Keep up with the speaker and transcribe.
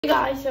Hey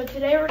guys, so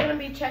today we're going to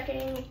be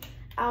checking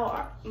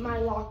out my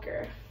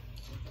locker.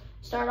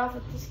 Start off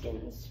with the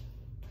skins.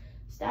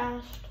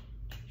 Stashed,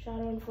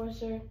 Shadow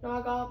Enforcer,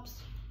 Nog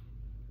Ops.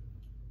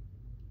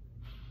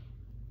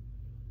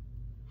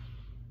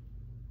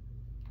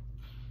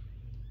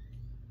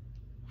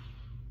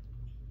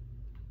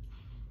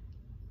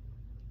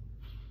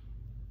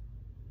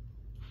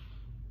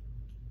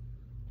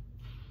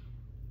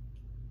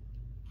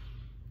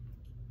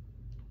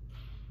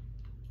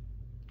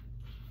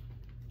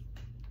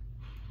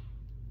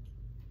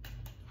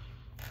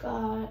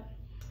 Got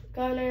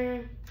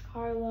Gunner,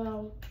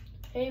 Harlow,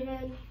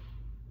 Haven,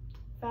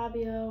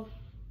 Fabio,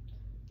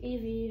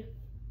 Evie,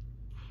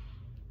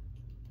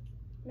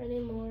 many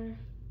more.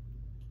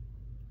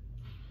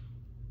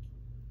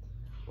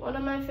 One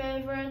of my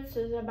favorites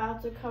is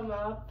about to come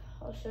up.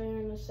 I'll show you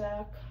in a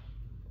sec.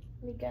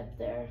 Let me get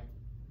there.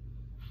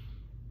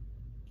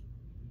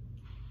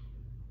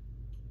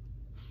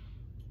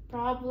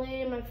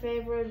 Probably my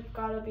favorite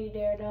gotta be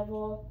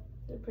Daredevil.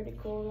 He's a pretty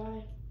cool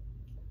guy.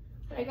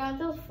 I got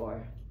those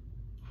four.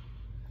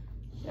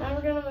 Now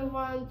we're gonna move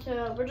on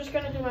to, we're just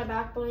gonna do my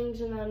back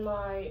blings and then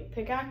my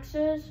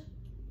pickaxes.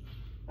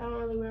 I don't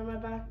really wear my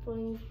back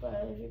blings,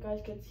 but if you guys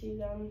could see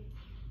them,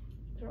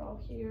 they're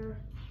all here.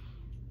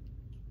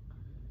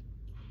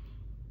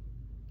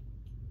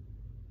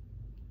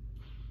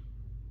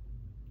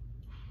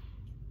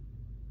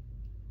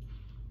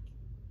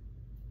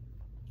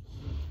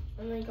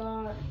 And we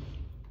got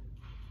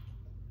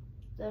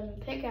them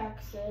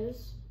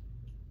pickaxes.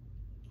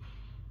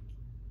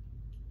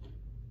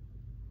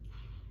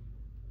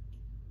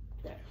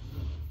 There.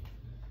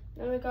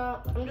 Then we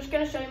got, I'm just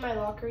gonna show you my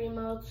locker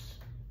emotes.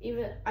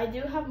 I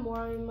do have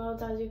more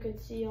emotes, as you can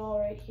see all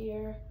right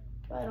here,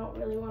 but I don't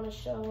really want to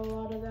show a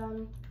lot of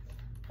them.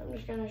 I'm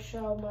just gonna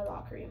show my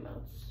locker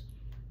emotes.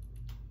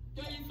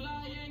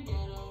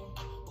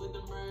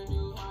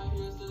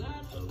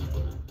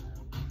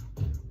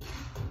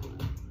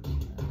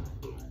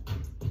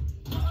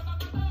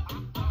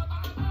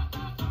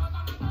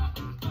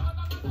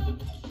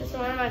 This is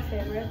one of my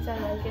favorites, I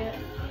like it.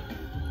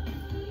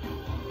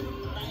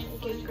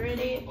 Get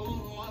gritty,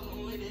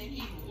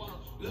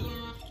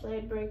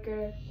 blade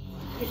breaker,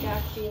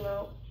 pickaxe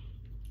emote.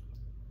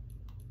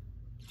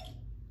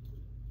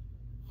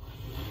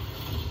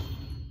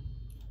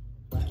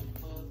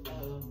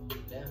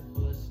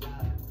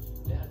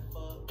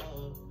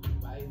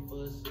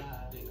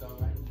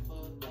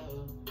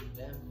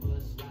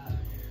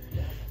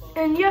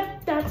 And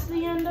yep, that's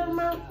the end of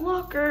my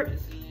locker.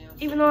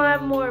 Even though I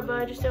have more, but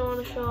I just didn't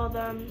want to show all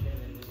them.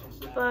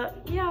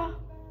 But yeah.